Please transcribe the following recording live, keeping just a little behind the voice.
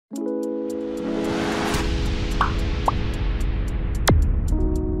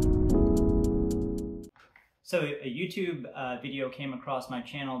So a YouTube video came across my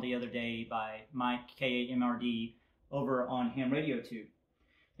channel the other day by Mike KAMRD over on Ham Radio Tube.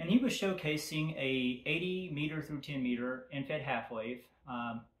 And he was showcasing a 80 meter through 10 meter end-fed half-wave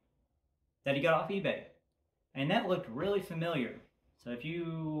that he got off eBay. And that looked really familiar. So if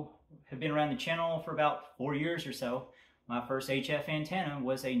you have been around the channel for about 4 years or so, my first HF antenna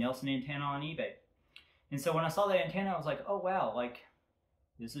was a Nelson antenna on eBay. And so when I saw that antenna, I was like, oh wow, like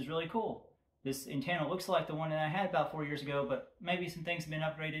this is really cool. This antenna looks like the one that I had about 4 years ago, but maybe some things have been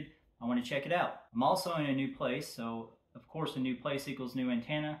upgraded. I want to check it out. I'm also in a new place, so of course a new place equals new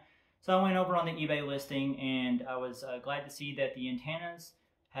antenna. So I went over on the eBay listing, and I was glad to see that the antennas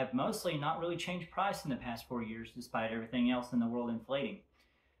have mostly not really changed price in the past 4 years, despite everything else in the world inflating.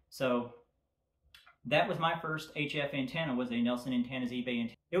 So that was my first HF antenna, was a Nelson Antennas eBay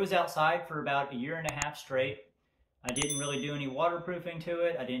antenna. It was outside for about 1.5 years straight. I didn't really do any waterproofing to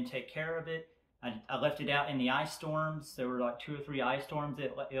it. I didn't take care of it. I left it out in the ice storms. There were like 2 or 3 ice storms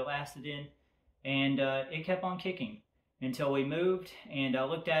that it lasted in. And it kept on kicking until we moved, and I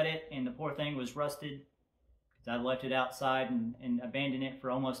looked at it, and the poor thing was rusted because I left it outside and abandoned it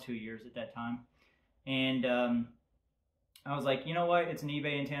for almost 2 years at that time. And I was like, you know what? It's an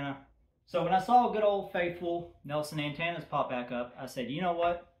eBay antenna. So when I saw good old faithful Nelson antennas pop back up, I said, you know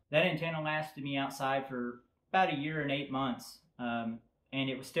what? That antenna lasted me outside for about 1 year and 8 months. And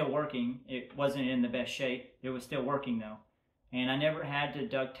it was still working. It wasn't in the best shape. It was still working though. And I never had to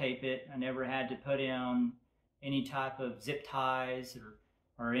duct tape it. I never had to put in any type of zip ties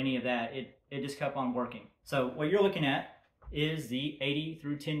or any of that. It just kept on working. So what you're looking at is the 80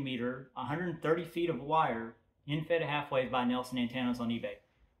 through 10 meter, 130 feet of wire end-fed half-wave by Nelson Antennas on eBay.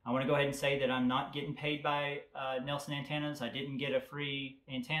 I want to go ahead and say that I'm not getting paid by Nelson Antennas. I didn't get a free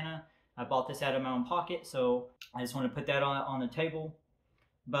antenna. I bought this out of my own pocket, so I just want to put that on the table.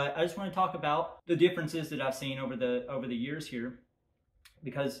 But I just want to talk about the differences that I've seen over the years here,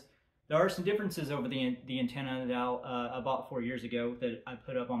 because there are some differences over the antenna that I bought 4 years ago that I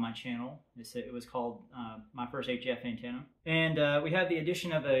put up on my channel. It was called my first HF antenna. And we have the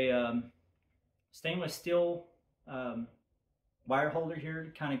addition of a stainless steel wire holder here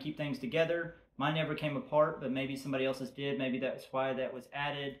to kind of keep things together. Mine never came apart, but maybe somebody else's did. Maybe that's why that was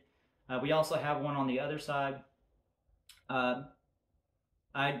added. We also have one on the other side.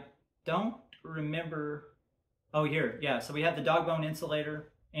 I don't remember. Oh, here, yeah. So we have the dog bone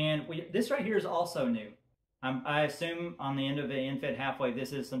insulator, and this right here is also new. I assume on the end of the end-fed half-wave,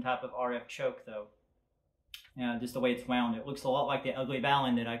 this is some type of RF choke, though. Just the way it's wound, it looks a lot like the ugly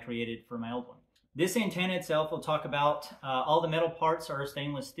ballon that I created for my old one. This antenna itself, we'll talk about. All the metal parts are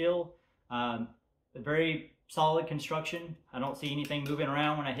stainless steel. A very solid construction. I don't see anything moving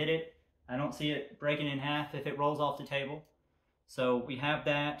around when I hit it. I don't see it breaking in half if it rolls off the table. So we have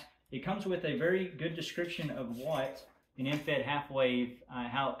that. It comes with a very good description of what an end-fed half-wave,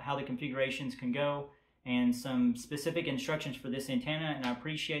 how the configurations can go, and some specific instructions for this antenna. And I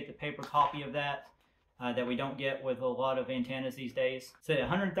appreciate the paper copy of that that we don't get with a lot of antennas these days. It's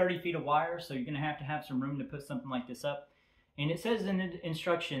 130 feet of wire, so you're going to have some room to put something like this up. And it says in the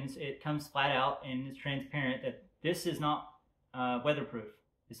instructions, it comes flat out and it's transparent, that this is not weatherproof.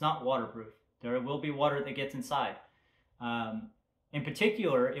 It's not waterproof. There will be water that gets inside. In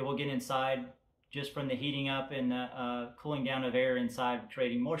particular, it will get inside just from the heating up and the cooling down of air inside,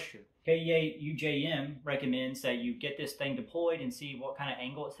 creating moisture. KAUJM recommends that you get this thing deployed and see what kind of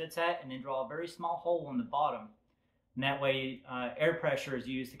angle it sits at, and then draw a very small hole on the bottom. And that way, air pressure is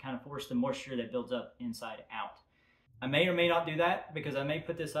used to kind of force the moisture that builds up inside out. I may or may not do that, because I may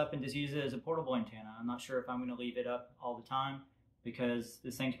put this up and just use it as a portable antenna. I'm not sure if I'm going to leave it up all the time, because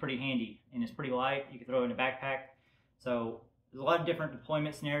this thing's pretty handy and it's pretty light. You can throw it in a backpack. So there's a lot of different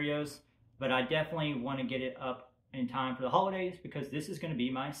deployment scenarios, but I definitely want to get it up in time for the holidays, because this is going to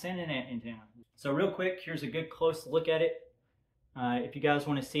be my Santa antenna. So real quick, here's a good close look at it. If you guys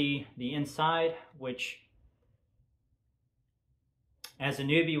want to see the inside, which as a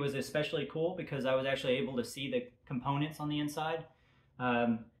newbie was especially cool because I was actually able to see the components on the inside.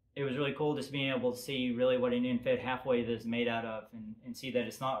 It was really cool just being able to see really what an end-fed half-wave is made out of, and see that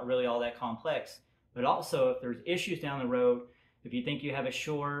it's not really all that complex. But also, if there's issues down the road, if you think you have a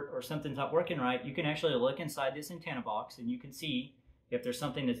short or something's not working right, you can actually look inside this antenna box and you can see if there's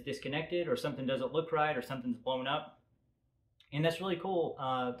something that's disconnected or something doesn't look right or something's blown up. And that's really cool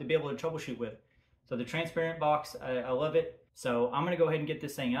to be able to troubleshoot with. So the transparent box, I love it. So I'm going to go ahead and get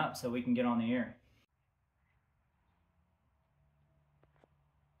this thing up so we can get on the air.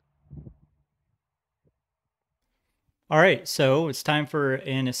 All right, so it's time for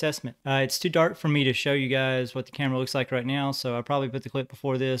an assessment. It's too dark for me to show you guys what the camera looks like right now, so I'll probably put the clip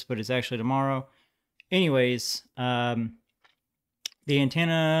before this, but it's actually tomorrow. anyways, the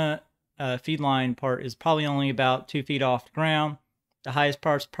antenna feed line part is probably only about 2 feet off the ground. The highest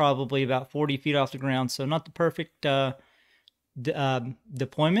part's probably about 40 feet off the ground, so not the perfect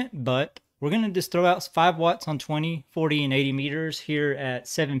deployment, but we're going to just throw out 5 watts on 20, 40, and 80 meters here at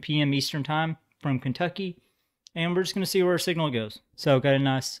 7 p.m. Eastern Time from Kentucky, and we're just going to see where our signal goes. So got a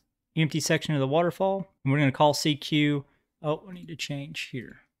nice empty section of the waterfall, and we're going to call CQ. Oh, we need to change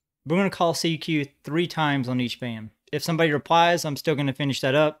here. We're going to call CQ 3 times on each band. If somebody replies, I'm still going to finish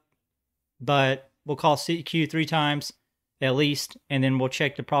that up, but we'll call CQ 3 times at least, and then we'll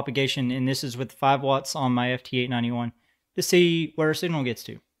check the propagation, and this is with 5 watts on my FT891 to see where our signal gets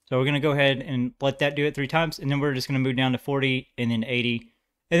to. So we're going to go ahead and let that do it 3 times, and then we're just going to move down to 40 and then 80,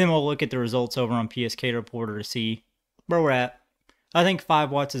 and then we'll look at the results over on PSK Reporter to see where we're at. I think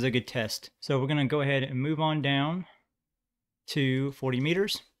 5 watts is a good test. So we're going to go ahead and move on down to 40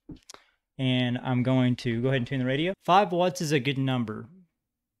 meters, and I'm going to go ahead and tune the radio. 5 watts is a good number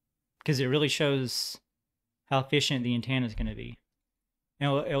because it really shows how efficient the antenna is going to be.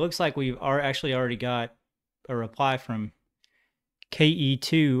 Now, it looks like we've actually already got a reply from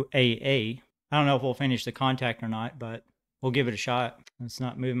KE2AA. I don't know if we'll finish the contact or not, but we'll give it a shot. It's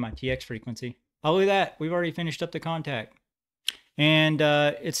not moving my TX frequency. Oh, look at that. We've already finished up the contact. And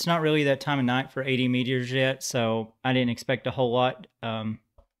it's not really that time of night for 80 meters yet, so I didn't expect a whole lot.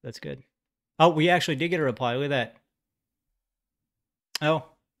 That's good. Oh, we actually did get a reply. Look at that. Oh,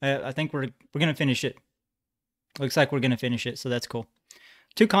 I think we're going to finish it. Looks like we're going to finish it, so that's cool.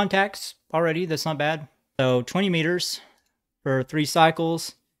 2 contacts already. That's not bad. So 20 meters for 3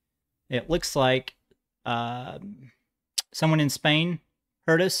 cycles. It looks like someone in Spain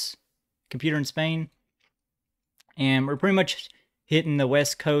heard us, computer in Spain. And we're pretty much hitting the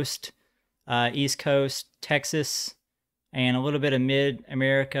West Coast, East Coast, Texas, and a little bit of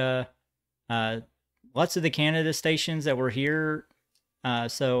Mid-America. Lots of the Canada stations that were here.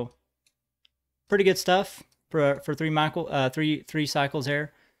 So pretty good stuff for 3 cycles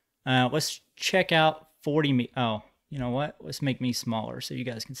there. Let's check out 40 oh, you know what? Let's make me smaller so you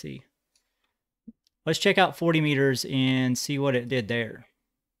guys can see. Let's check out 40 meters and see what it did there.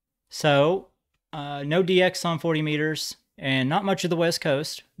 So no DX on 40 meters and not much of the West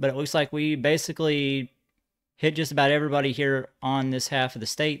Coast, but it looks like we basically hit just about everybody here on this half of the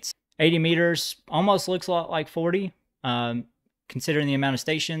states. 80 meters almost looks a lot like 40, considering the amount of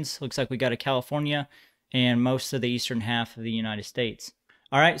stations. Looks like we got a California and most of the eastern half of the United States.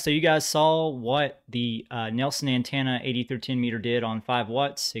 All right, so you guys saw what the Nelson antenna 80-10 meter did on 5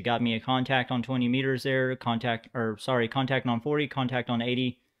 watts. It got me a contact on 20 meters there, contact on 40, contact on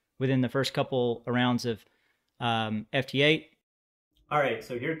 80 within the first couple of rounds of FT8. All right,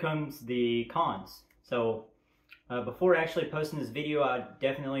 so here comes the cons. So before actually posting this video, I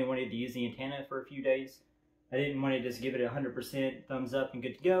definitely wanted to use the antenna for a few days. I didn't want to just give it 100% thumbs up and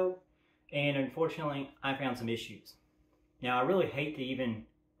good to go. And unfortunately, I found some issues. Now, I really hate to even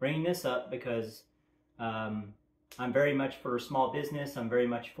bring this up because I'm very much for small business. I'm very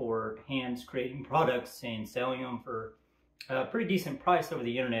much for hands creating products and selling them for a pretty decent price over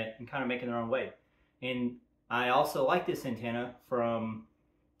the internet and kind of making their own way. And I also like this antenna from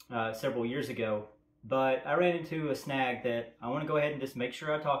several years ago, but I ran into a snag that I want to go ahead and just make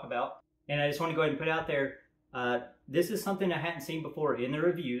sure I talk about. And I just want to go ahead and put out there, this is something I hadn't seen before in the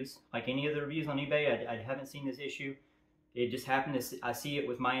reviews. Like any of the reviews on eBay, I haven't seen this issue. It just happened to I see it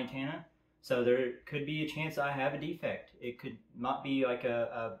with my antenna, so there could be a chance I have a defect. It could not be like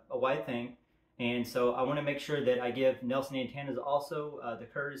a wide thing, and so I want to make sure that I give Nelson Antennas also the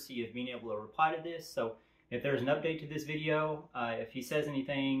courtesy of being able to reply to this. So if there's an update to this video, if he says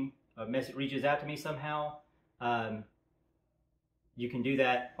anything, a message reaches out to me somehow, you can do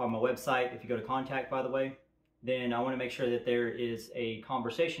that on my website if you go to contact, by the way. Then I want to make sure that there is a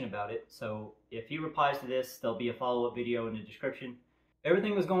conversation about it. So if he replies to this, there'll be a follow-up video in the description.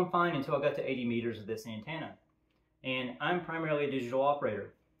 Everything was going fine until I got to 80 meters of this antenna. And I'm primarily a digital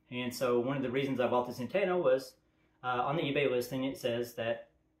operator. And so one of the reasons I bought this antenna was on the eBay listing, it says that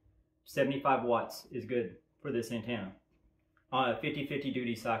 75 watts is good for this antenna on a 50-50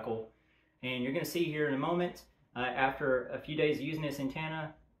 duty cycle. And you're going to see here in a moment, after a few days using this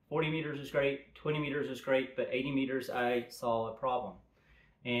antenna, 40 meters is great, 20 meters is great, but 80 meters I saw a problem.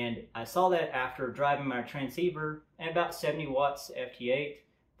 And I saw that after driving my transceiver at about 70 watts FT8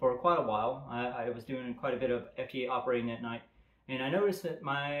 for quite a while. I was doing quite a bit of FT8 operating that night, and I noticed that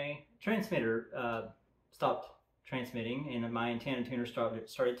my transmitter stopped transmitting and my antenna tuner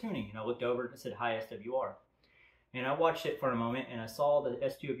started tuning, and I looked over and it said high SWR. And I watched it for a moment and I saw the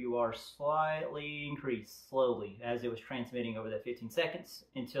SWR slightly increase slowly as it was transmitting over that 15 seconds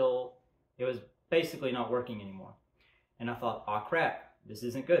until it was basically not working anymore. And I thought, oh crap, this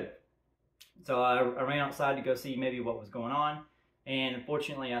isn't good. So I ran outside to go see maybe what was going on, and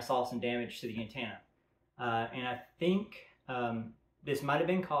unfortunately I saw some damage to the antenna. And I think this might have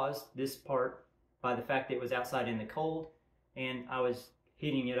been caused, this part, by the fact that it was outside in the cold, and I was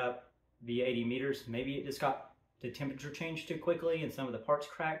heating it up via 80 meters. Maybe it just got the temperature changed too quickly and some of the parts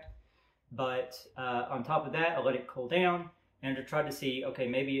cracked. But on top of that, I let it cool down and I tried to see, okay,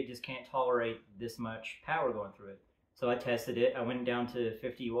 maybe it just can't tolerate this much power going through it. So I tested it. I went down to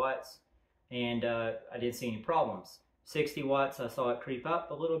 50 watts and I didn't see any problems. 60 watts, I saw it creep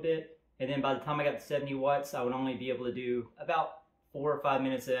up a little bit. And then by the time I got to 70 watts, I would only be able to do about 4 or 5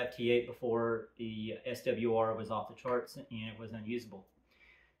 minutes of FT8 before the SWR was off the charts and it was unusable.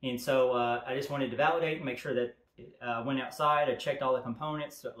 And so I just wanted to validate and make sure that I went outside, I checked all the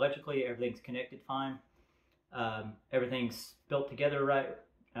components. So electrically, everything's connected fine. Everything's built together right.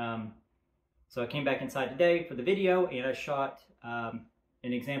 So I came back inside today for the video and I shot an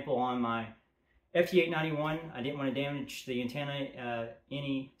example on my FT891. I didn't want to damage the antenna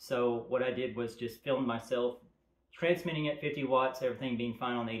any, so what I did was just film myself transmitting at 50 watts, everything being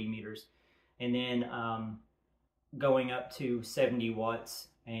fine on 80 meters, and then going up to 70 watts,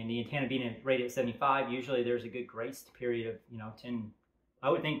 and the antenna being rated at 75. Usually there's a good grace period of, you know, 10, I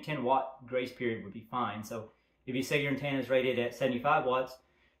would think 10 watt grace period would be fine. So if you say your antenna is rated at 75 watts,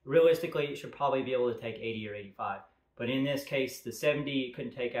 realistically it should probably be able to take 80 or 85. But in this case, the 70 it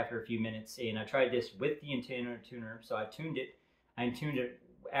couldn't take after a few minutes, and I tried this with the antenna tuner, so I tuned it. I tuned it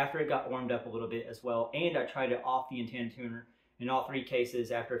after it got warmed up a little bit as well, and I tried it off the antenna tuner. In all 3 cases,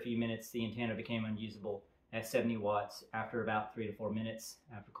 after a few minutes, the antenna became unusable at 70 watts after about 3 to 4 minutes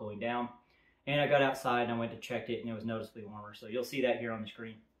after cooling down. And I got outside and I went to check it, and it was noticeably warmer. So you'll see that here on the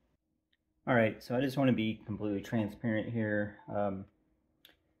screen. All right, so I just want to be completely transparent here. I'm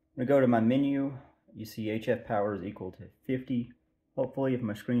going to go to my menu. You see HF power is equal to 50, hopefully, if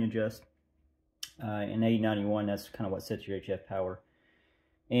my screen adjusts. In 8091, that's kind of what sets your HF power.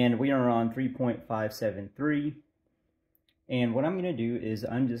 And we are on 3.573. And what I'm going to do is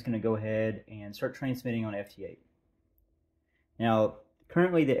I'm just going to go ahead and start transmitting on FT8. Now,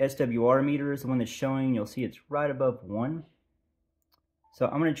 currently the SWR meter is the one that's showing. You'll see it's right above 1. So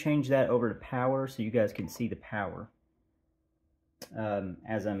I'm going to change that over to power so you guys can see the power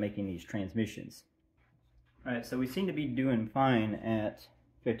as I'm making these transmissions. Alright, so we seem to be doing fine at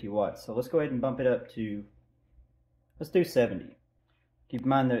 50 watts. So let's go ahead and bump it up to, let's do 70. Keep in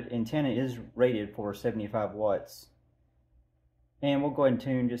mind the antenna is rated for 75 watts. And we'll go ahead and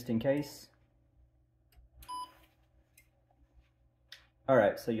tune just in case.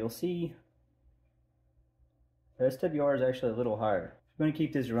 Alright, so you'll see the SWR is actually a little higher. I'm going to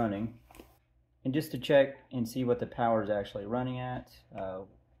keep this running. And just to check and see what the power is actually running at, we'll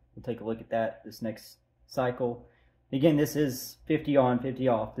take a look at that this next cycle. Again, this is 50 on, 50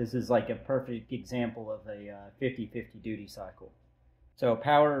 off. This is like a perfect example of a 50-50 duty cycle. So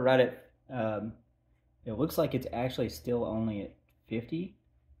power right at, it looks like it's actually still only at 50.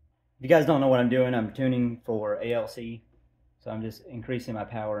 If you guys don't know what I'm doing, I'm tuning for ALC. So I'm just increasing my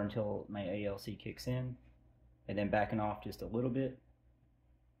power until my ALC kicks in, and then backing off just a little bit.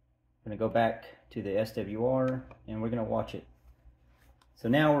 I'm going to go back to the SWR, and we're going to watch it. So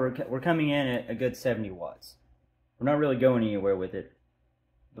now we're coming in at a good 70 watts. We're not really going anywhere with it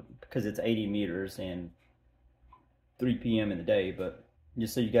because it's 80 meters and 3 p.m. in the day, but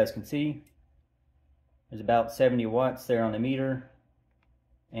just so you guys can see, there's about 70 watts there on the meter.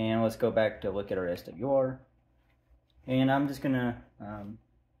 And let's go back to look at our SWR. And I'm just gonna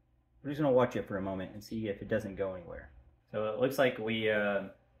we're just gonna watch it for a moment and see if it doesn't go anywhere. So it looks like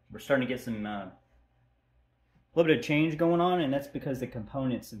we're starting to get some a little bit of change going on, and that's because the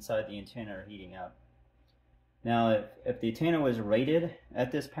components inside the antenna are heating up. Now, if the antenna was rated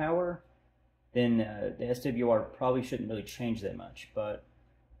at this power, then the SWR probably shouldn't really change that much. But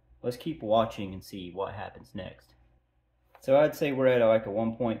let's keep watching and see what happens next. So I'd say we're at like a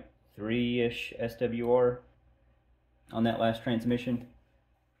 1.3-ish SWR on that last transmission.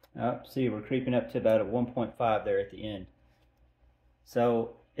 See, we're creeping up to about a 1.5 there at the end.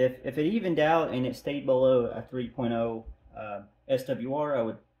 So if it evened out and it stayed below a 3.0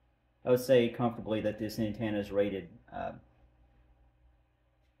 SWR, I would say comfortably that this antenna is rated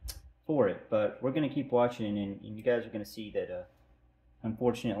for it. But we're going to keep watching, and you guys are going to see that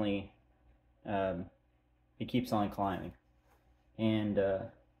unfortunately it keeps on climbing. And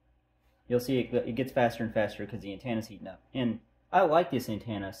you'll see it gets faster and faster because the antenna's heating up. And I like this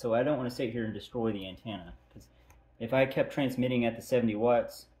antenna, so I don't want to sit here and destroy the antenna. Because if I kept transmitting at the 70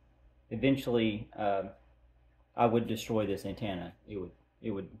 watts, eventually I would destroy this antenna.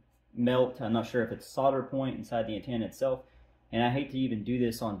 It would melt. I'm not sure if it's solder point inside the antenna itself. And I hate to even do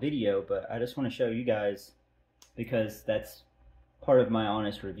this on video, but I just want to show you guys because that's part of my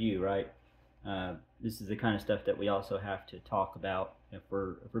honest review, right? This is the kind of stuff that we also have to talk about if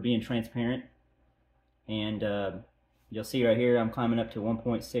we're being transparent. And you'll see right here, I'm climbing up to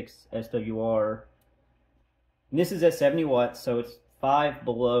 1.6 SWR. And this is at 70 watts, so it's 5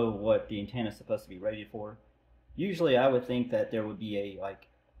 below what the antenna is supposed to be rated for. Usually I would think that there would be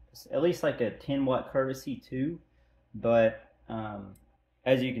at least like a 10 watt courtesy too, but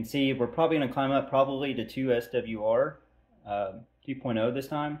as you can see, we're probably going to climb up probably to 2 SWR, 2.0 this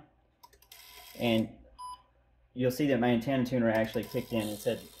time. And you'll see that my antenna tuner actually kicked in and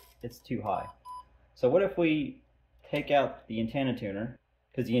said it's too high. So what if we take out the antenna tuner?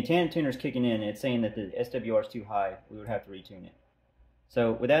 Because the antenna tuner is kicking in, it's saying that the SWR is too high, we would have to retune it.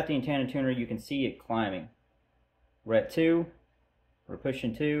 So without the antenna tuner, you can see it climbing. We're at 2, we're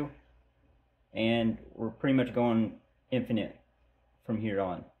pushing 2, and we're pretty much going infinite from here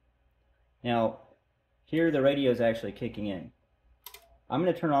on. Now, here the radio is actually kicking in. I'm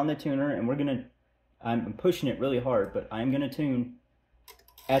going to turn on the tuner, and I'm pushing it really hard, but I'm going to tune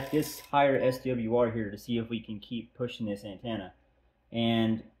at this higher SWR here to see if we can keep pushing this antenna.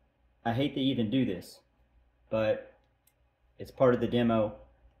 And I hate to even do this, but it's part of the demo.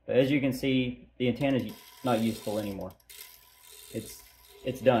 But as you can see, the antenna is not useful anymore.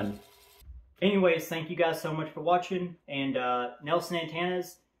 It's done. Anyways, thank you guys so much for watching. And Nelson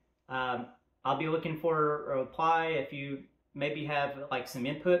Antennas, I'll be looking for a reply if you maybe have like some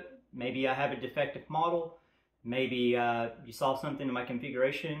input. Maybe I have a defective model. Maybe you saw something in my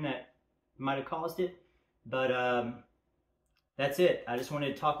configuration that might have caused it. But that's it. I just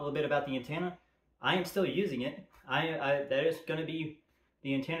wanted to talk a little bit about the antenna. I am still using it. That is going to be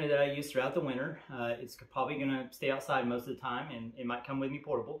the antenna that I use throughout the winter. It's probably going to stay outside most of the time, and it might come with me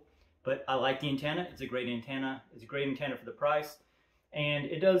portable. But I like the antenna. It's a great antenna. It's a great antenna for the price. And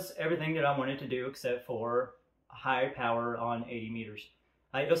it does everything that I want it to do except for high power on 80 meters.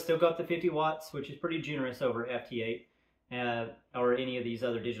 It'll still go up to 50 watts, which is pretty generous over FT8 or any of these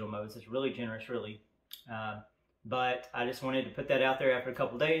other digital modes. It's really generous, really. But I just wanted to put that out there after a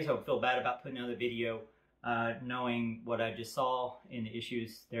couple days. I would feel bad about putting another video knowing what I just saw and the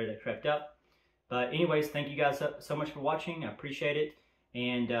issues there that crept up. But anyways, thank you guys so much for watching. I appreciate it.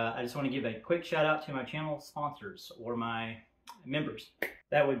 And I just want to give a quick shout out to my channel sponsors or my members.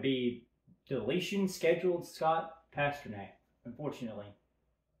 That would be Deletion Scheduled Scott Pasternak, unfortunately.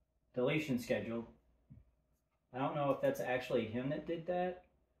 Deletion Scheduled. I don't know if that's actually him that did that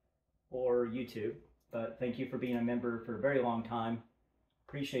or YouTube, but thank you for being a member for a very long time.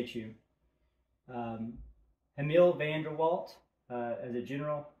 Appreciate you. Emil Vanderwalt, as a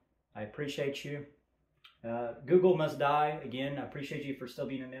general, I appreciate you. Google Must Die, again, I appreciate you for still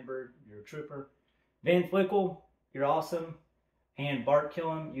being a member. You're a trooper. Van Flickel, you're awesome. And Bart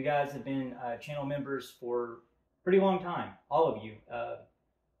Killam, you guys have been channel members for a pretty long time, all of you,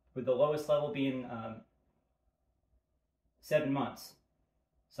 with the lowest level being 7 months.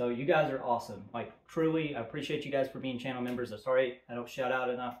 So you guys are awesome. Like, truly, I appreciate you guys for being channel members. I'm sorry I don't shout out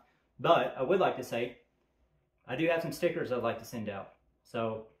enough. But I would like to say, I do have some stickers I'd like to send out.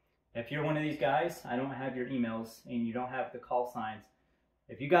 So if you're one of these guys, I don't have your emails and you don't have the call signs.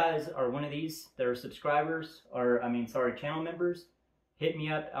 If you guys are one of these that are subscribers, or channel members, hit me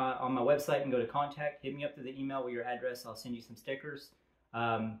up on my website and go to contact. Hit me up through the email with your address. I'll send you some stickers.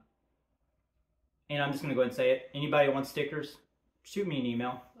 And I'm just going to go ahead and say it. Anybody who wants stickers, shoot me an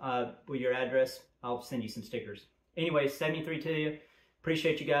email with your address. I'll send you some stickers. Anyway, 73 to you.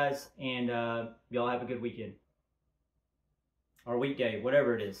 Appreciate you guys, and y'all have a good weekend. Or weekday,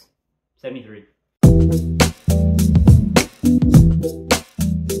 whatever it is. 73.